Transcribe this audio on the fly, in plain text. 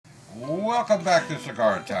Welcome back to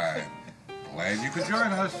Cigar Time. Glad you could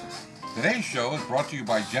join us. Today's show is brought to you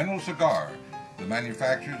by General Cigar, the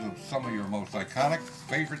manufacturers of some of your most iconic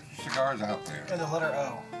favorite cigars out there. And the letter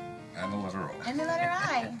O. And the letter O. And the letter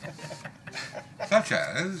I. Such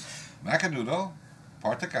as Macanudo,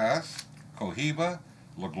 Partacas, Cohiba,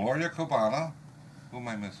 La Gloria Cubana. Who am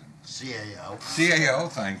I missing? CAO. CAO,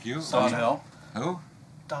 thank you. Dunhill. Who?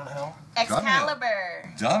 Dunhill.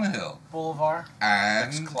 Excalibur. Dunhill. Boulevard. And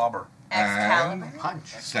Excalibur. Excalibur. Punch.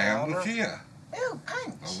 San Lucia. Ooh,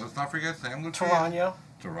 Punch. Oh, let's not forget San Lucia. Tarano.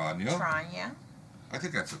 Tarano. Tranya. I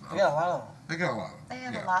think that's enough. They got a lot of them. They got a lot of them. They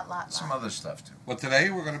have yeah. a lot. Some other stuff too. But today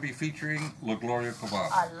we're going to be featuring La Gloria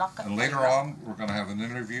Cubana. And later on, we're going to have an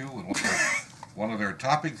interview with one of their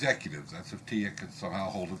top executives. That's if Tia can somehow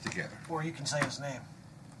hold it together. Or you can say his name.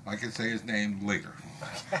 I can say his name later.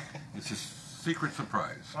 It's a secret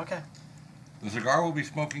surprise. Okay. The cigar we'll be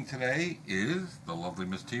smoking today is, the lovely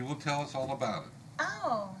Miss T will tell us all about it.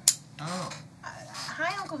 Oh. Oh.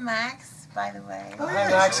 Hi, Uncle Max, by the way. Oh, hi,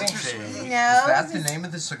 Max. You Is know, that the name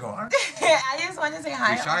of the cigar? I just wanted to say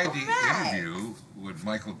hi, Beside Uncle the Max. interview with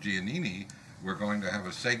Michael Giannini, we're going to have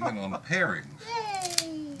a segment on pairings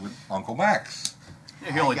Yay. with Uncle Max.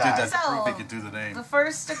 Yeah, he only did that to So, prove he could do the name. The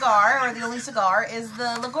first cigar, or the only cigar, is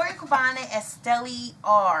the La Gloria Cubana Esteli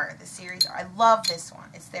R, the series R. I love this one.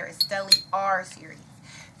 It's their Esteli R series.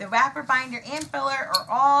 The wrapper, binder, and filler are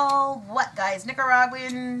all, what, guys?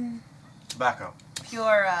 Nicaraguan Tobacco.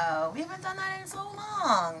 Puro. We haven't done that in so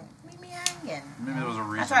long. Leave me hanging. Maybe there was a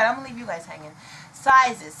reason. That's right, I'm going to leave you guys hanging.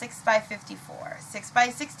 Sizes, 6x54,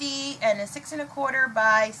 6x60, and a 6 1/4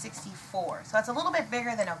 by 64. So that's a little bit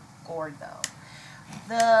bigger than a gourd, though.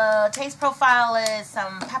 The taste profile is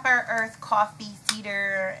some pepper, earth, coffee,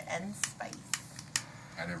 cedar, and spice.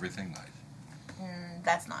 And everything nice.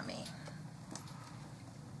 That's not me.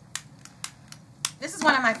 This is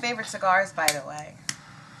one of my favorite cigars, by the way.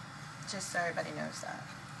 Just so everybody knows that.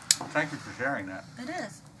 Thank you for sharing that. It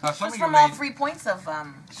is. Now, some Just of you from all may- 3 points of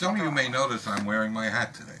Some of you may notice I'm wearing my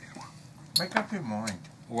hat today. Make up your mind.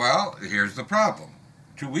 Well, here's the problem.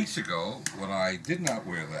 2 weeks ago, when I did not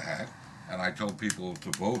wear the hat, and I told people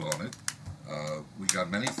to vote on it, we got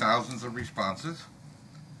many thousands of responses,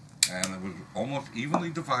 and it was almost evenly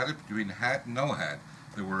divided between hat and no hat.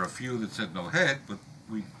 There were a few that said no head, but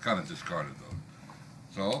we kind of discarded those.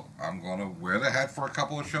 So I'm going to wear the hat for a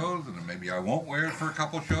couple of shows, and then maybe I won't wear it for a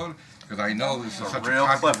couple of shows, because I know this is It's a such real a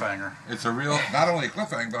cliffhanger. It's a real, not only a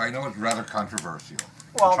cliffhanger, but I know it's rather controversial.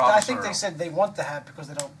 Well, Travis I think they Earl. said they want the hat because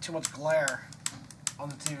they don't too much glare on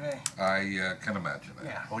the TV. I can imagine that.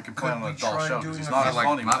 Yeah. Well, he can play on Could a we dull try show doing because he's a- not Not as like,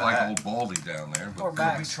 funny with not the like hat. old Baldy down there, Or but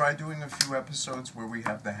back. Could we try doing a few episodes where we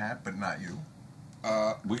have the hat but not you?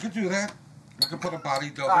 we could do that. We could put a body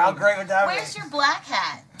double. How great would that Where's be? your black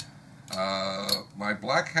hat? My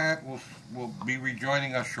black hat will be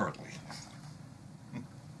rejoining us shortly.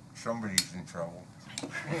 Somebody's in trouble.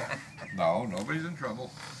 Yeah. No, nobody's in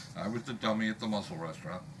trouble. I was the dummy at the mussel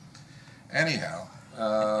restaurant. Anyhow,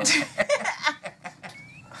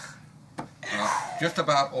 just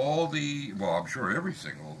about all the, well, I'm sure every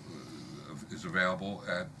single is available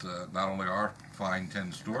at not only our fine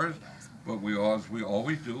 10 stores, but we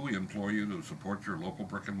always do. We implore you to support your local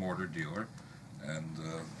brick and mortar dealer. And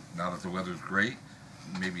now that the weather's great,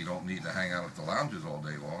 maybe you don't need to hang out at the lounges all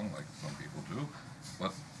day long like some people do,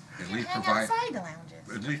 but at You least hang provide outside the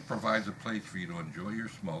lounges. at least provides a place for you to enjoy your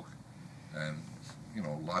smoke. And you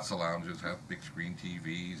know, lots of lounges have big screen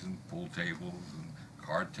TVs and pool tables and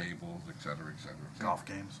card tables, et cetera, et cetera, et cetera. Golf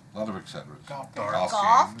games, A lot of et cetera. Golf.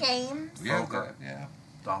 Golf games. We have Poker. that, yeah.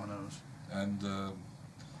 dominoes. And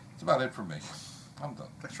that's about it for me. I'm done.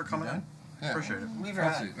 Thanks for coming in. Yeah. Appreciate it. Leave your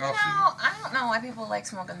I'll hat. see. You I'll know, see. I don't know why people like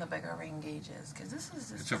smoking the bigger ring gauges, because this is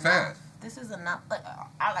just It's a enough. fad. This is enough. Like,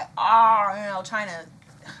 China,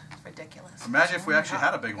 it's ridiculous. Imagine if we actually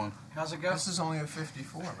had a big one. How's it go? This is only a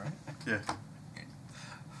 54, right? Yeah.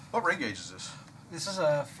 What ring gauge is this? This is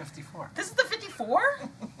a 54. This is the 54?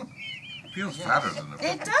 It feels fatter than the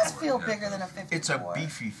 54. It does feel yeah. bigger than a 54. It's a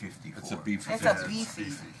beefy 54. It's a beefy. It's a fat. beefy.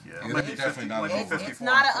 Yeah. It's Maybe definitely not maybe an over. It's 54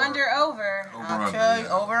 not an for it. under-over. Over, I'll under, tell you,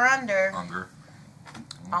 yeah. over-under. Hunger.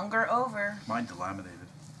 Under-over. Mine delaminated.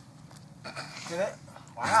 Did it?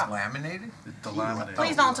 It's Wow. laminated? It delaminated.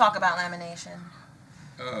 Please don't talk about lamination.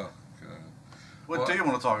 Oh, God. What Well- do you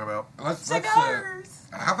want to talk about? Let's Cigars.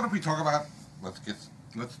 how about if we talk about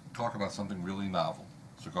let's talk about something really novel,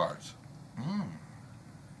 cigars.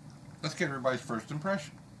 Let's get everybody's first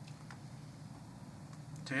impression.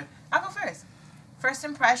 Tia? I'll go first. First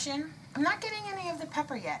impression. I'm not getting any of the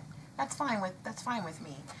pepper yet. That's fine with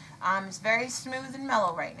me. It's very smooth and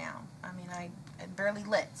mellow right now. I mean, I barely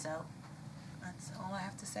lit, so That's all I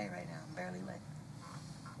have to say right now. I'm barely lit.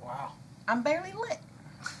 Wow. I'm barely lit.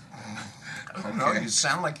 I don't know. You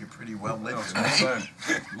sound like you're pretty well lit.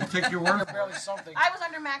 We'll take your word You're for barely it. something. I was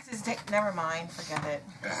under Max's never mind. Forget it.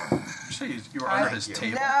 You say you were under his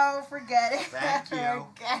table. No, forget it. Thank you.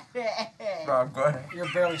 Forget it. Bob, go ahead.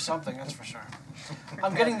 You're barely something, that's for sure.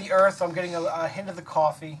 I'm getting the earth. I'm getting a hint of the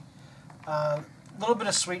coffee. A little bit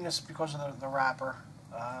of sweetness because of the wrapper.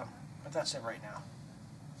 But that's it right now.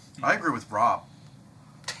 I agree with Rob.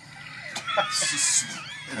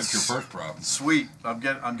 That's your first problem. Sweet. I'm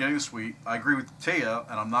getting the sweet. I agree with Taya,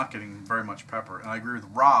 and I'm not getting very much pepper. And I agree with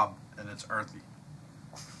Rob, and it's earthy.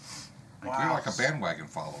 You're like a bandwagon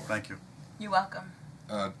follower. Thank you. You're welcome.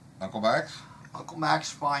 Uncle Max? Uncle Max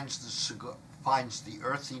finds the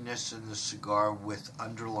earthiness in the cigar with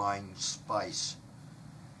underlying spice,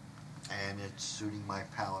 and it's suiting my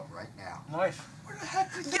palate right now. Nice. Where the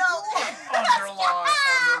heck did Underline.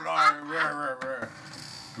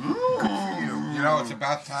 You know, it's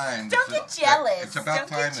about time. Don't get jealous. It's about Don't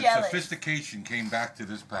time get that jealous. sophistication came back to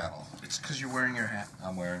this panel. It's because you're wearing your hat.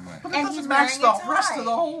 I'm wearing mine. But And it he's doesn't match wearing the a rest tie. of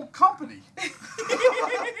the whole company. Hey, The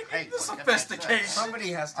what can I say? sophistication.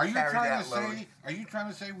 Somebody has to Are you carry trying that to load. say? Are you trying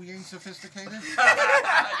to say we ain't sophisticated?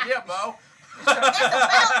 Yeah, Bo. It's about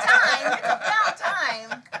time. It's about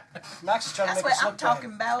time. Max is trying That's to make us what I'm look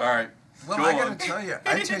talking bad. about. All right. Well, Go I on. gotta tell you,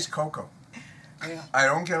 I taste cocoa. Yeah. I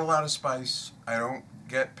don't get a lot of spice. I don't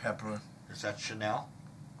get pepper. Is that Chanel?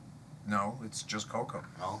 No, it's just cocoa,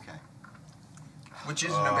 Okay. which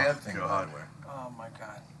isn't a bad thing, by God. the way. Oh my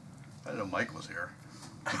God. I didn't know Mike was here.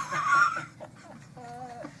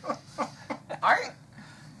 Art,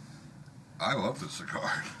 I love this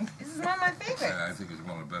cigar. this is one of my favorites. Yeah, I think it's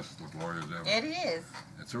one of the best Gloria's ever. It is.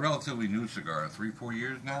 It's a relatively new cigar, 3-4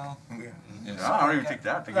 years now. Yeah. Yeah. I don't even think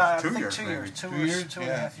that. I think No, it's 2 years. Two maybe. years. 2 2 years. years? 2.5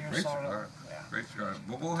 Yeah. years. Great something. cigar. Yeah. Great cigar.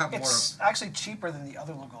 We'll have It's actually cheaper than the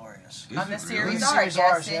other Glorias. more. On the Is it series really? art, Series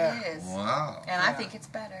yes, Rs, it yeah. is. Wow. And I Yeah. think it's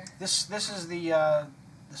better. This is the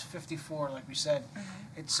this 54, like we said.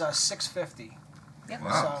 It's $6.50. Yep.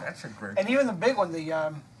 Wow. So- That's a great. And even the big one,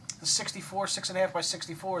 the 64, 6.5 by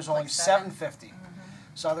 64 is only Like seven. $7.50.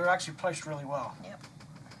 So they're actually priced really well. Yep.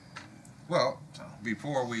 Well, So.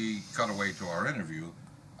 before we cut away to our interview,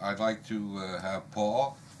 I'd like to have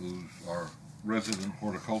Paul, who's our resident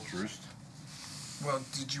horticulturist. Well,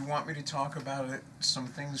 did you want me to talk about it, some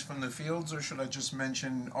things from the fields, or should I just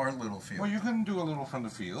mention our little field? Well, you can do a little from the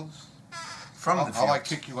fields. From the I'll fields. like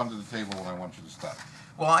kick you under the table when I want you to stop.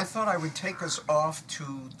 Well, I thought I would take us off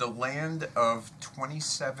to the land of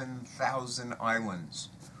 27,000 islands,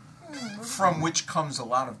 from which comes a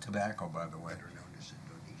lot of tobacco, by the way. Better known as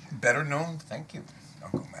Indonesia. Better known, thank you,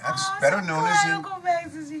 Uncle Max. Oh, better so known glad as in, Uncle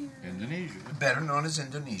Max is here. Indonesia. better known as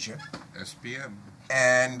Indonesia, SPM.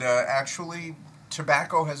 and actually,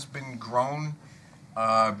 tobacco has been grown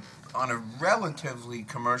on a relatively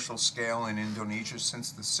commercial scale in Indonesia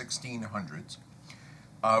since the 1600s.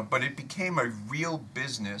 But it became a real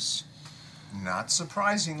business, not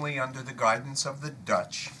surprisingly, under the guidance of the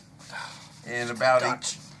Dutch in about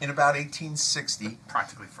 1860.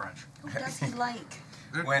 Practically French. Who does he like?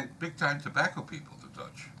 They're When- big-time tobacco people, the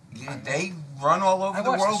Dutch. They run all over I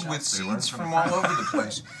the watched world the with show. They learn seeds from from the all French. over the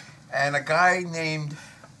place. And a guy named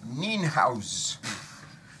Nienhuis,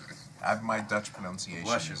 my Dutch pronunciation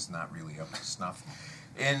Bless you. is not really up to snuff.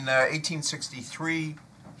 In 1863,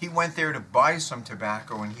 he went there to buy some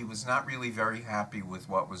tobacco, and he was not really very happy with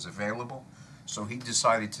what was available. So he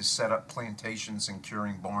decided to set up plantations and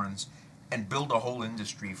curing barns and build a whole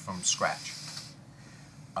industry from scratch.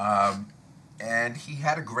 And he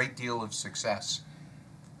had a great deal of success.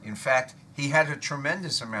 In fact, he had a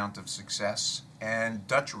tremendous amount of success, and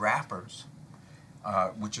Dutch wrappers,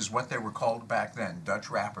 which is what they were called back then, Dutch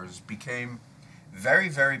wrappers, became very,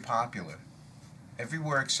 very popular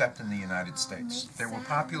everywhere except in the United States. makes They were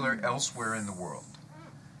popular sense. elsewhere in the world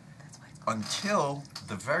That's why it's until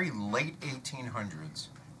the very late 1800s,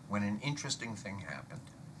 when an interesting thing happened.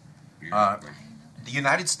 The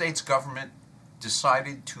United States government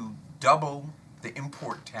decided to double the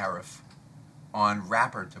import tariff on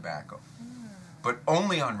wrapper tobacco, but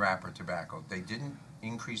only on wrapper tobacco. They didn't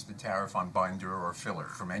increase the tariff on binder or filler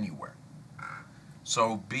from anywhere.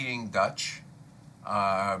 So, being Dutch,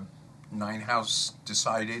 Nienhuis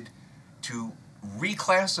decided to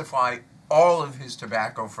reclassify all of his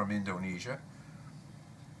tobacco from Indonesia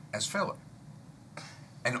as filler.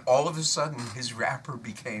 And all of a sudden, his wrapper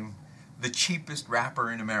became the cheapest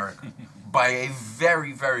wrapper in America by a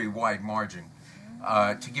very, very wide margin.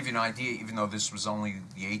 To give you an idea, even though this was only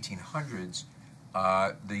the 1800s,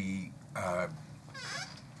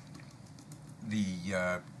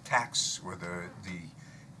 the tax or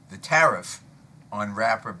the tariff on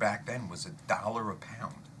wrapper back then was $1 a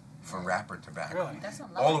pound for wrapper tobacco. Really? That's a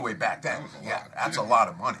lot. All the way back then. That was a Yeah, lot. that's a lot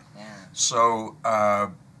of money. Yeah. So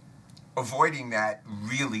avoiding that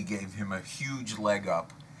really gave him a huge leg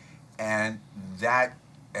up. And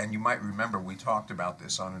you might remember we talked about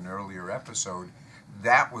this on an earlier episode,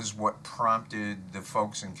 that was what prompted the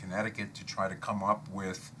folks in Connecticut to try to come up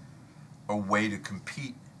with a way to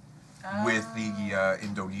compete with the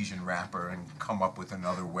Indonesian wrapper and come up with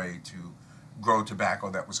another way to grow tobacco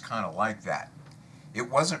that was kind of like that. It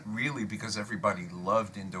wasn't really because everybody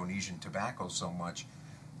loved Indonesian tobacco so much,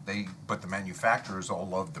 but the manufacturers all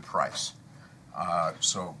loved the price.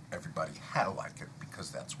 So everybody had to like it because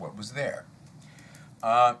that's what was there.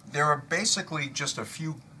 There are basically just a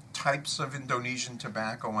few types of Indonesian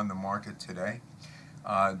tobacco on the market today.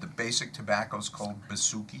 The basic tobacco is called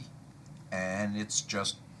basuki, and it's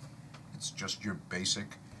just your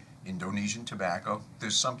basic Indonesian tobacco.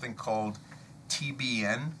 There's something called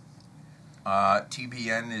TBN.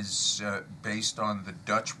 TBN is based on the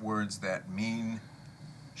Dutch words that mean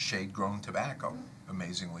shade-grown tobacco,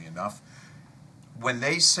 amazingly enough. When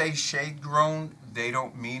they say shade-grown, they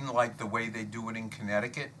don't mean like the way they do it in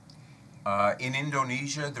Connecticut. In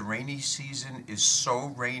Indonesia, the rainy season is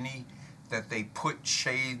so rainy that they put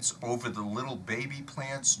shades over the little baby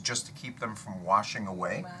plants just to keep them from washing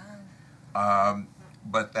away. Wow.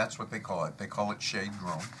 But that's what they call it. They call it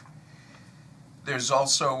shade-grown. There's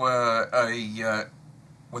also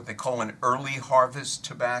what they call an early harvest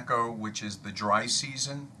tobacco, which is the dry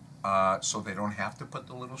season, so they don't have to put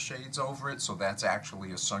the little shades over it, so that's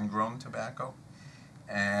actually a sun-grown tobacco.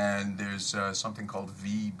 And there's something called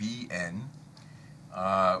VBN,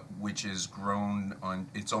 which is grown on,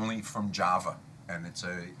 it's only from Java, and it's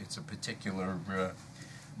a particular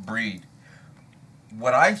breed.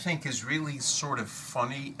 What I think is really sort of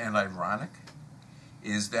funny and ironic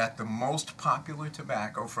is that the most popular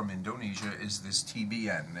tobacco from Indonesia is this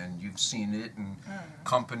TBN, and you've seen it in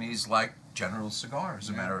companies like General Cigar, as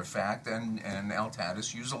a matter of fact, and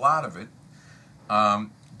Altadis use a lot of it.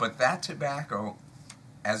 But that tobacco,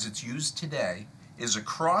 as it's used today, is a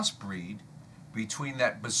crossbreed between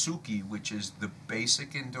that basuki, which is the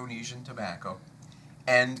basic Indonesian tobacco,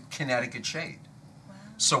 and Connecticut shade. Wow.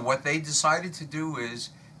 So what they decided to do is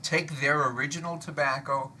take their original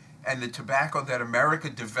tobacco and the tobacco that America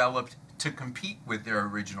developed to compete with their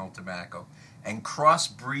original tobacco and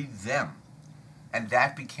crossbreed them. And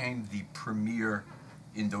that became the premier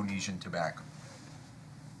Indonesian tobacco.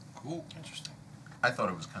 Cool. Interesting. I thought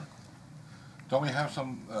it was kind of cool. Don't we have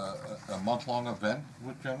some a month-long event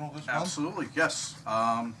with General this month? Absolutely, yes.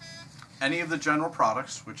 Any of the General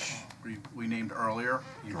products, which we named earlier,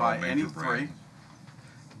 you For all buy major any brands.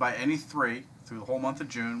 three through the whole month of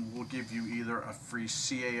June, we'll give you either a free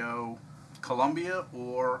CAO Columbia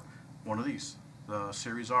or one of these, the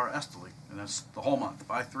Series R Esteli, and that's the whole month.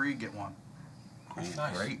 Buy 3, get 1. Cool.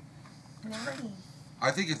 Nice. Great. Nice.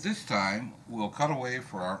 I think at this time we'll cut away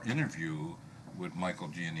for our interview with Michael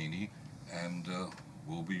Giannini, and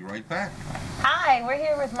we'll be right back. Hi, we're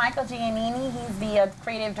here with Michael Giannini. He's the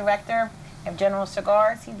creative director of General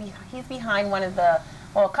Cigars. He's behind one of the,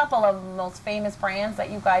 well, a couple of the most famous brands that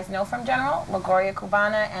you guys know from General, Gloria,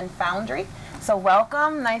 Cubana, and Foundry. So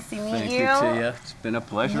welcome. Nice to meet Thank you. you, Tia. It's been a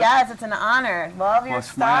pleasure. Yes, it's an honor. Love your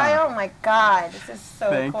What's my style. honor? Oh my God, this is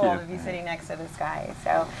so Thank cool you. to be sitting next to this guy.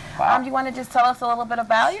 So, Wow. do you want to just tell us a little bit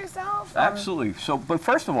about yourself? Absolutely. So, but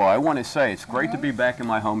first of all, I want to say it's great to be back in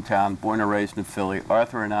my hometown, born and raised in Philly.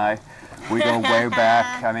 Arthur and I, we go way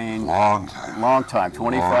back. I mean, Long time. long time,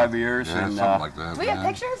 25 years. Yeah, and something like that. Do we have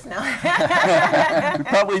man. pictures? No. we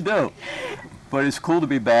probably do. But it's cool to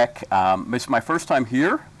be back. It's my first time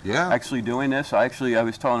here. Yeah. Actually doing this. I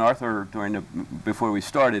was telling Arthur before we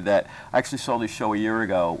started that I actually saw this show a year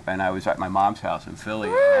ago, and I was at my mom's house in Philly,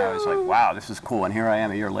 and I was like, wow, this is cool. And here I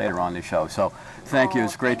am a year later on the show. So thank you.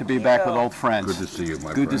 It's great to be thank back you. with old friends. Good to see you,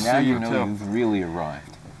 my Good to friend. see Now you you know too. you've really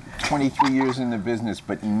arrived. 23 years in the business,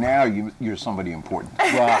 but now you're somebody important.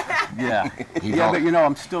 Well, yeah. He Yeah, don't- but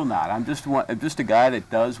I'm still not. I'm just a guy that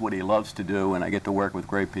does what he loves to do, and I get to work with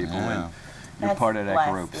great people, Yeah. and you're That's part of that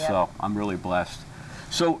blessed, group. yeah. So I'm really blessed.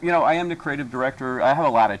 So, I am the creative director. I have a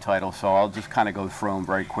lot of titles, so I'll just kind of go through them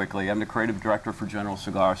very quickly. I'm the creative director for General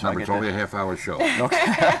Cigar. So No, I but get it's only to- a half-hour show.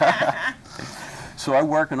 So I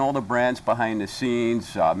work on all the brands behind the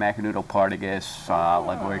scenes, Macanudo Partagas,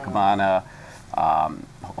 La Gloria Cubana,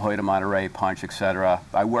 Hoyt Monterey, Punch, etc.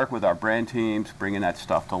 I work with our brand teams, bringing that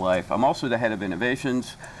stuff to life. I'm also the head of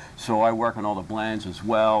innovations, so I work on all the blends as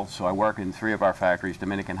well. So I work in 3 of our factories,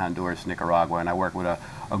 Dominican, Honduras, Nicaragua, and I work with a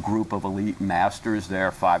group of elite masters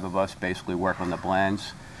there. 5 of us basically work on the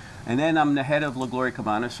blends. And then I'm the head of La Gloria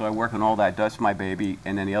Cubana, so I work on all that. That's my baby.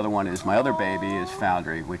 And then the other one is my other baby is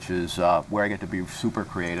Foundry, which is where I get to be super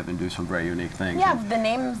creative and do some very unique things. Yeah, And the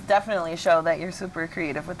names definitely show that you're super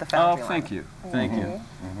creative with the Foundry oh, thank line. you. Thank you.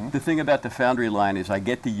 The thing about the Foundry line is I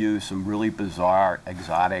get to use some really bizarre,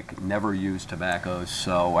 exotic, never used tobaccos.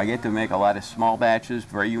 So I get to make a lot of small batches,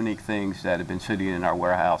 very unique things that have been sitting in our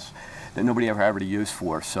warehouse that nobody ever had a use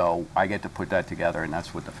for. So I get to put that together, and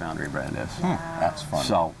that's what the Foundry brand is. That's fun.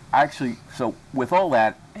 So actually, so with all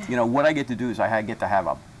that, you know, what I get to do is I get to have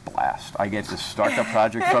a blast. I get to start the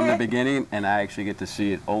project from the beginning, and I actually get to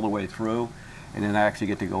see it all the way through. And then I actually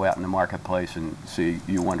get to go out in the marketplace and see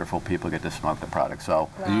you wonderful people get to smoke the product. So,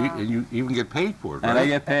 And you even get paid for it, right? and I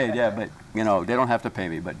get paid, yeah, but you know they don't have to pay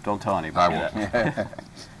me, but don't tell anybody. I won't. that.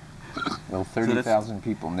 Well, 30,000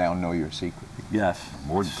 people now know your secret. Yes.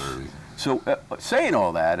 More than 30. So saying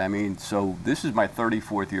all that, I mean, so this is my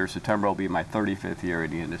 34th year. September will be my 35th year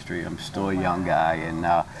in the industry. I'm still a young guy, and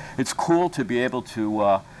it's cool to be able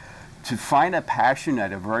to find a passion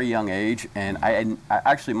at a very young age. And I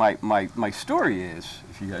actually, my story is,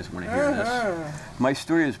 if you guys want to hear this, my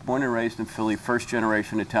story is born and raised in Philly, first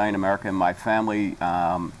generation Italian American. My family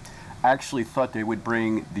actually thought they would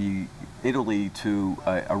bring the Italy to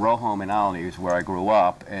a row home in Alany, is where I grew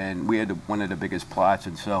up, and we had one of the biggest plots,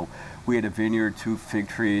 and so we had a vineyard, 2 fig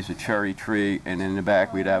trees, a cherry tree, and in the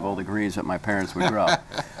back we'd have all the greens that my parents would grow.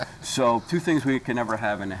 So 2 things we could never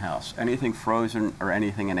have in the house: anything frozen or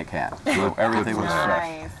anything in a can. So everything was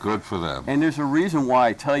fresh. Good for them. And there's a reason why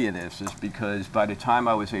I tell you this, is because by the time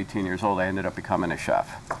I was 18 years old, I ended up becoming a chef.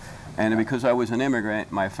 And because I was an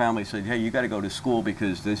immigrant, my family said, hey, you got to go to school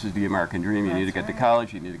because this is the American dream. You need to get to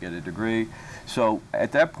college, you need to get a degree. So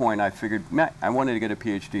at that point, I figured, I wanted to get a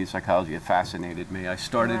PhD in psychology. It fascinated me. I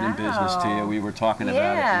started in business, Tia. We were talking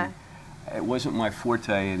about it. And it wasn't my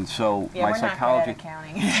forte, and so my psychology. Not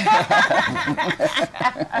good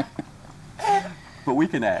at accounting. But we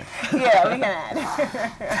can add. Yeah, we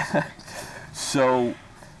can add. So,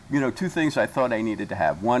 you know, 2 things I thought I needed to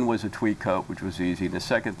have. One was a tweed coat, which was easy. And the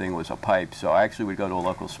second thing was a pipe. So I actually would go to a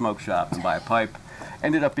local smoke shop and buy a pipe.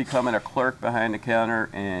 Ended up becoming a clerk behind the counter,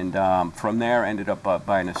 and from there ended up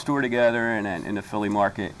buying a store together and in the Philly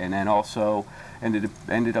market, and then also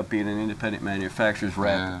ended up being an independent manufacturer's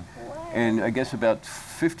rep. Yeah. And I guess about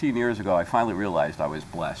 15 years ago, I finally realized I was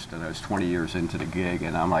blessed, and I was 20 years into the gig,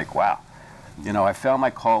 and I'm like, wow. You know, I found my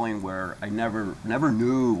calling where I never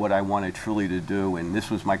knew what I wanted truly to do, and this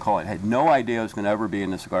was my calling. I had no idea I was going to ever be in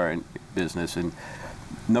the cigar business, and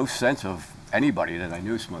no sense of anybody that I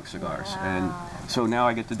knew smoked cigars. Wow. And so now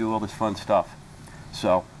I get to do all this fun stuff.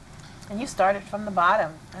 So. And you started from the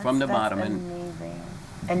bottom. From the That's bottom. amazing.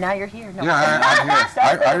 And now you're here. No, Yeah, I'm here.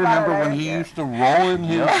 Started I from the bottom, remember when now he you're used to roll in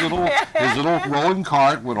his little rolling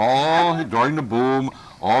cart with all, during the boom,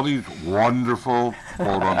 all these wonderful,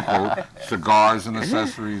 quote unquote, cigars and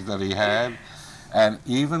accessories that he had. And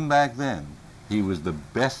even back then, he was the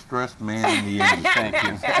best dressed man in the industry. Thank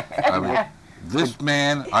you. I mean, this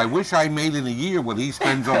man, I wish I made in a year what he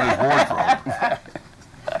spends on his wardrobe.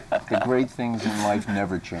 The great things in life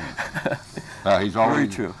never change. He's Very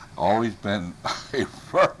true. always been a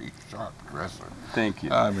very sharp dresser. Thank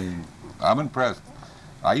you. I mean, I'm impressed.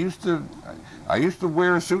 I used to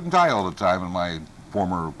wear a suit and tie all the time in my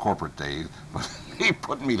former corporate days, but he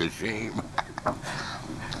put me to shame.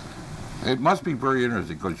 It must be very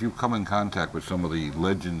interesting because you've come in contact with some of the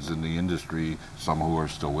legends in the industry, some who are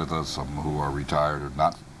still with us, some who are retired or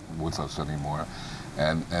not with us anymore,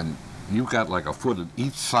 and you've got like a foot in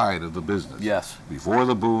each side of the business. Yes. Before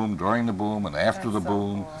the boom, during the boom, and after That's the so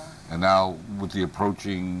boom, cool. and now with the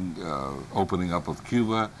approaching opening up of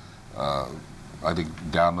Cuba, I think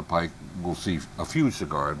down the pike we'll see a few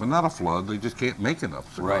cigars, but not a flood. They just can't make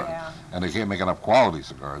enough cigars. Right. Yeah. And they can't make enough quality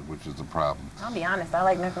cigars, which is the problem. I'll be honest, I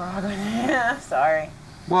like Nicaraguan. Sorry.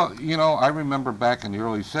 Well, you know, I remember back in the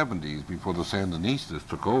early 70s, before the Sandinistas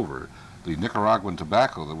took over, the Nicaraguan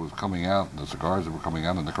tobacco that was coming out, the cigars that were coming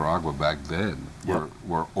out of Nicaragua back then, Yep.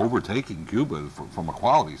 were overtaking Cuba from a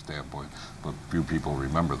quality standpoint. But few people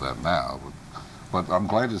remember that now. But I'm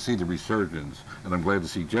glad to see the resurgence, and I'm glad to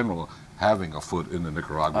see General having a foot in the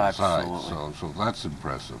Nicaraguan side. Absolutely. So that's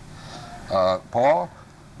impressive. Paul,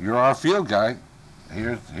 you're our field guy.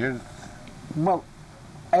 Here's. Well,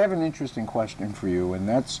 I have an interesting question for you, and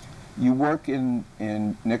that's, you work in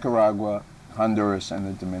Nicaragua, Honduras, and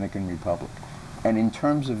the Dominican Republic. And in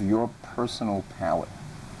terms of your personal palate,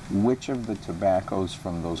 which of the tobaccos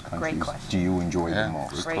from those countries do you enjoy the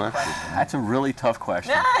most? Good Great question. That's a really tough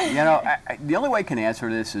question. You know, the only way I can answer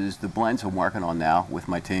this is the blends I'm working on now with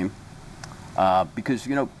my team. Because,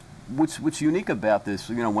 you know, what's unique about this,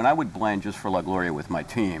 you know, when I would blend just for La Gloria with my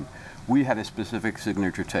team, we had a specific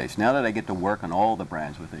signature taste. Now that I get to work on all the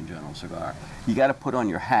brands within General Cigar, you got to put on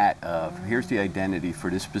your hat of here's the identity for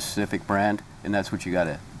this specific brand, and that's what you got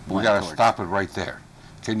to blend. We got to towards. stop it right there.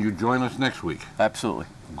 Can you join us next week? Absolutely.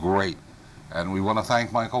 Great. And we want to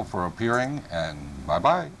thank Michael for appearing, and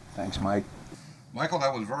bye-bye. Thanks, Mike. Michael,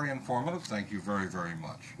 that was very informative. Thank you very, very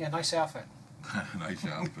much. Yeah, nice outfit. Nice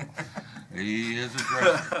outfit. He is a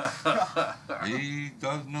dresser. He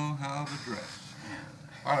does know how to dress.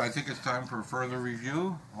 All right, I think it's time for a further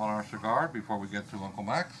review on our cigar before we get to Uncle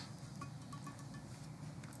Max.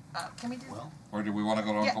 Can we do? Well, Or do we want to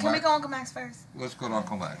go to Yeah, Uncle can we Max? go Uncle Max first? Let's go to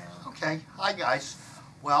Uncle Max. okay. Hi, guys.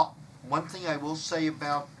 Well, one thing I will say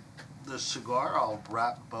about the cigar, I'll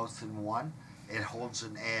wrap both in one. It holds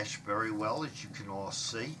an ash very well, as you can all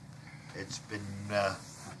see. It's been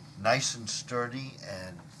nice and sturdy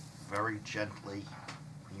and very gently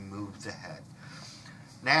removed the head.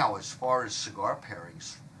 Now, as far as cigar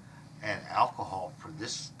pairings and alcohol for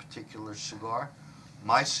this particular cigar,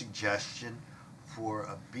 my suggestion for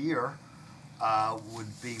a beer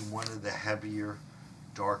would be one of the heavier,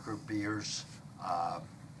 darker beers.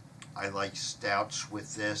 I like stouts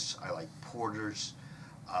with this. I like porters,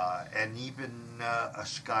 and even a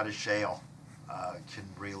Scottish ale can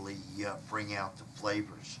really bring out the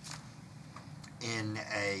flavors. In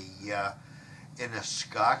a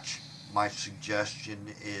Scotch, my suggestion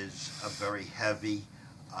is a very heavy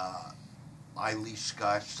Islay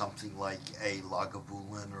Scotch, something like a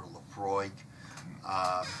Lagavulin or Lafroig.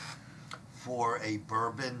 For a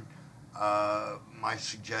bourbon, my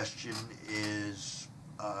suggestion is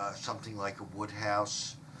something like a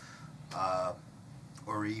Woodhouse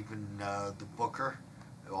or even the Booker,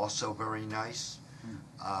 also very nice.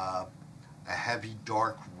 A heavy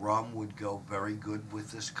dark rum would go very good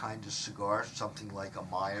with this kind of cigar, something like a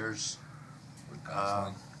Myers.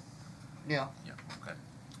 Yeah. Yeah, okay.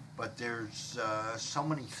 But there's so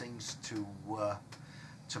many things to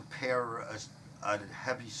pair a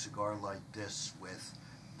heavy cigar like this with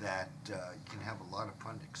that can have a lot of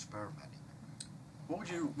fun experimenting.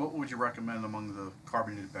 What would you recommend among the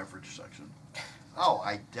carbonated beverage section? Oh,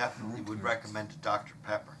 I definitely would recommend a Dr.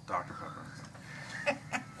 Pepper. Dr. Pepper.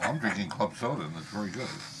 I'm drinking club soda, and it's very good.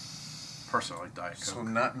 Personally, I like Diet Coke. So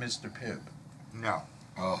not Mr. Pibb. No.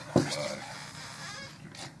 Oh,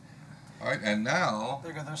 all right, and now,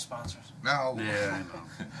 There go those sponsors. now, Yeah, I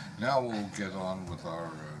know. now we'll get on with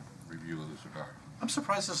our review of the cigar. I'm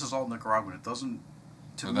surprised this is all Nicaraguan. It doesn't.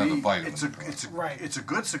 To Another me, bite of it's a Nicaraguan. it's a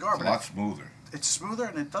good cigar, It's a but lot smoother. it's smoother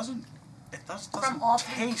and it doesn't From all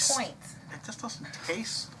 3 taste. points. It just doesn't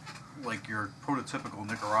taste like your prototypical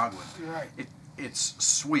Nicaraguan. You're right. It's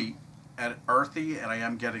sweet and earthy, and I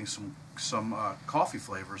am getting some coffee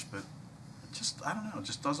flavors, but it just I don't know. It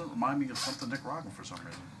just doesn't remind me of something Nicaraguan for some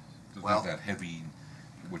reason. Doesn't Well- have that heavy,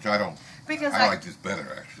 which I don't. Because I like this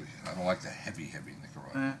better, actually. I don't like the heavy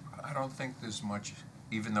Nicaraguan. I don't think there's much,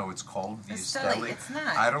 even though it's called the Esteli, Esteli, it's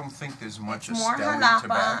not. I don't think there's much It's more Esteli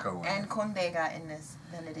tobacco jalapa in and it. condega in this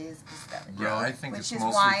than it is Esteli. Yeah, I think Which it's is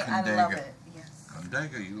mostly why I love Condega. it. Yes.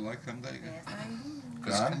 Condega, you like Condega? Yes, I do.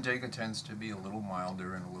 Because John? Condega tends to be a little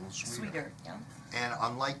milder and a little sweeter. Sweeter, yeah. And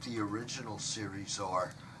unlike the original series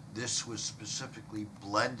are, this was specifically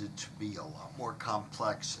blended to be a lot more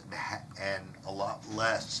complex and a lot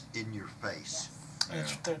less in your face.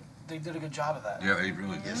 It's- they did a good job of that. Yeah, they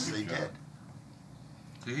really did. Yes, a they good job.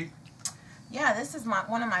 did. See? Yeah, this is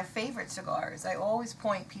one of my favorite cigars. I always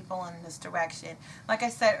point people in this direction. Like I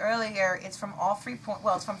said earlier, it's from all 3 points.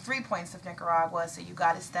 Well, it's from 3 points of Nicaragua. So you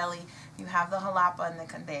got Esteli, you have the jalapa and the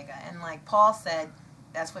condega. And like Paul said,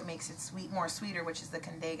 that's what makes it more sweeter, which is the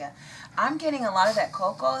condega. I'm getting a lot of that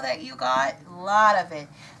cocoa that you got, a lot of it,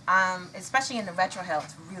 especially in the retrohale.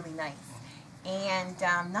 It's really nice. And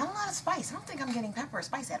not a lot of spice. I don't think I'm getting pepper or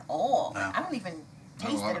spice at all. No. I don't even Not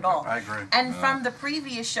a taste lot it of at all. I agree. And Yeah. from the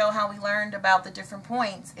previous show, how we learned about the different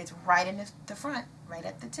points, it's right in the front, right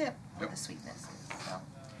at the tip of Yep. the sweetness. So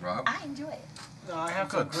Rob? I enjoy it. No, I have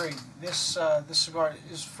Good. to agree. This this cigar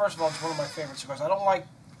is, first of all, it's one of my favorite cigars. I don't like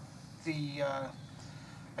the.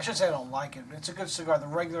 I shouldn't say I don't like it. It's a good cigar. The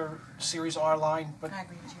regular Series R line, but I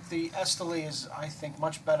agree with you. the Esteli is, I think,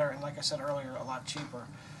 much better, and like I said earlier, a lot cheaper.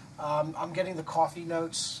 I'm getting the coffee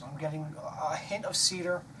notes. I'm getting a hint of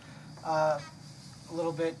cedar, a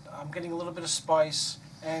little bit. I'm getting a little bit of spice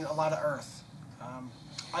and a lot of earth.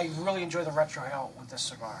 I really enjoy the retrohale with this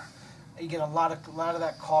cigar. You get a lot of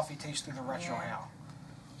that coffee taste through the retrohale. Yeah.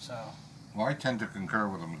 So. Well, I tend to concur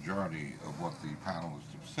with the majority of what the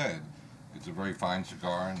panelists have said. It's a very fine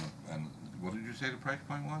cigar, and what did you say the price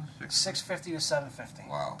point was? $650 to $750.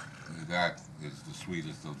 Wow, that is the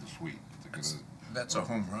sweetest of the sweet. That's a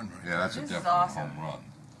home run, right? Yeah, that's a This is definite awesome. home run.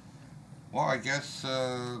 Well, I guess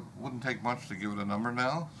wouldn't take much to give it a number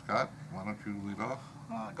now. Scott, why don't you lead off?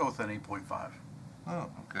 I'll go with an 8.5. Oh,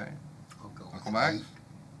 okay. I'll go with Uncle Max?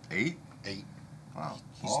 8? 8. Wow.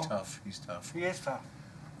 He's Paul? tough. He's tough. He is tough.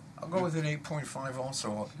 I'll go with an 8.5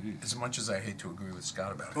 also, Jeez. as much as I hate to agree with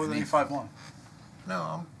Scott about it. Go with an 8.51.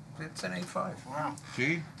 No, it's an 8.5. Wow.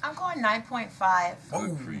 G? I'm going 9.5.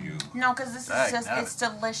 Good for you. No, because this is Dang, just, nabbit. it's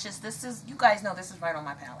delicious. This is, you guys know this is right on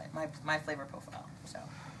my palate, my flavor profile. So,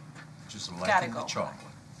 Just Gotta liking go. the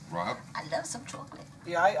chocolate. Rob? I love some chocolate.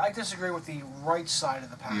 Yeah, I disagree with the right side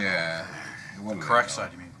of the pack. Yeah. What do they Correct know?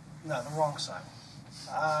 side, you mean? No, the wrong side.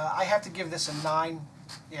 I have to give this a 9.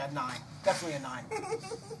 Yeah, 9. Definitely a 9.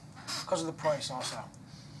 Because of the price also.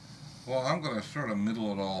 Well, I'm going to sort of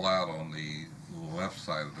middle it all out on the left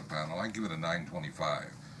side of the panel. I give it a 9.25.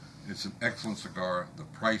 It's an excellent cigar. The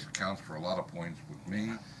price counts for a lot of points with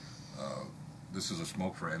me. This is a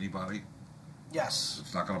smoke for anybody. Yes.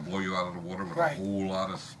 It's not going to blow you out of the water with Right. a whole lot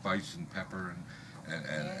of spice and pepper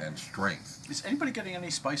and strength. Is anybody getting any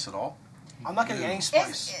spice at all? I'm not getting any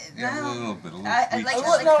spice. Yeah, no. a little bit, a little I sweet. like, Well,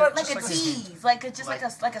 like, no, like just a like a- tease, like a I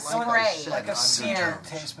spray. said, Like a cedar undertones.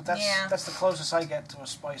 taste, but that's Yeah. that's the closest I get to a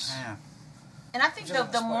spice. Yeah. And I think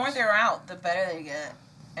Just the like more spice. they're out, the better they get.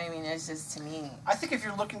 I mean, it's just to me. I think if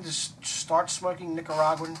you're looking to start smoking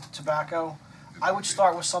Nicaraguan tobacco, I would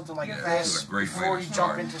start with something like Yeah, this it's a great way before to you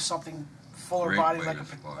start. jump into something fuller Great body way like to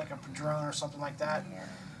a start. like a Padron or something like that. Yeah.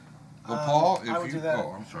 Well, Paul, I would if do you... that.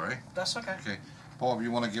 Oh, I'm sorry. That's okay. Okay. Paul, if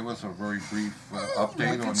you want to give us a very brief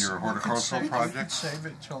update on your horticultural We can project? save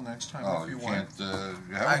it till next time Oh, if you you want. can't...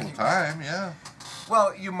 you have a little time, yeah.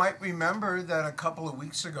 Well, you might remember that a couple of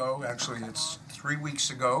weeks ago, actually it's 3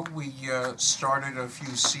 weeks ago, we started a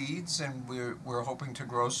few seeds and we're hoping to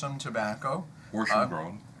grow some tobacco. Horsham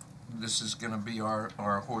grown. This is going to be our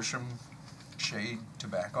Horsham shade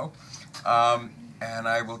tobacco. And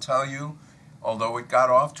I will tell you, although it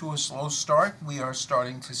got off to a slow start, we are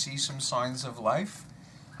starting to see some signs of life.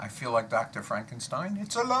 I feel like Dr. Frankenstein.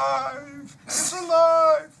 It's alive! It's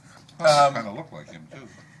alive! Kind of look like him, too.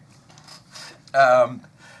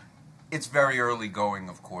 It's very early going,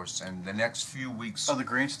 of course, and the next few weeks, Oh, the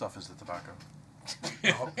green stuff is the tobacco.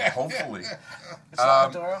 hopefully, It's not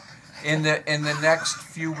Maduro. in the next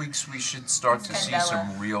few weeks, we should start to see Candela.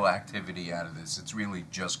 some real activity out of this. It's really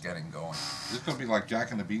just getting going. This is going to be like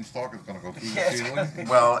Jack and the Beanstalk. It's going to go through Yeah, the it's ceiling.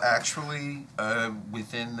 Well, actually,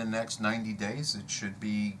 within the next 90 days, it should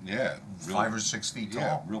be Yeah. 5 or 6 feet Yeah,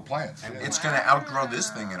 tall. real plants. Yeah. It's going to outgrow this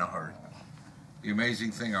thing in a hurry. The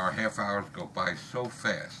amazing thing, our half hours go by so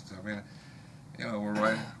fast. I mean, you know, we're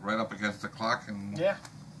right up against the clock, and Yeah.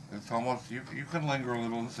 it's almost, you can linger a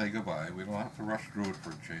little and say goodbye. We don't have to rush through it for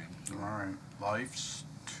a change. All right. Life's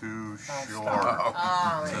too stop. short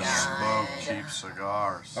Oh, to yeah. smoke cheap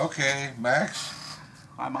cigars. Okay, Max.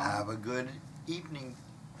 Hi, Mom. Have a good evening.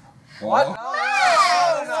 What? Paul?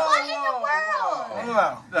 What in the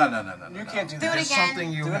world? No, No. you can't do Do it that. There's again.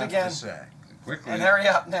 something you Do it have again. to say. Quickly. And hurry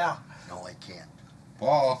up now. No, I can't.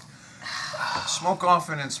 Paul. Smoke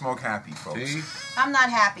often and smoke happy, folks. T. I'm not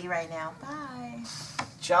happy right now. Bye.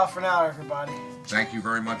 Ciao for now, everybody. Thank you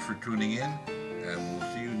very much for tuning in, and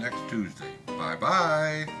we'll see you next Tuesday.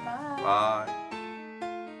 Bye-bye. Bye. Bye.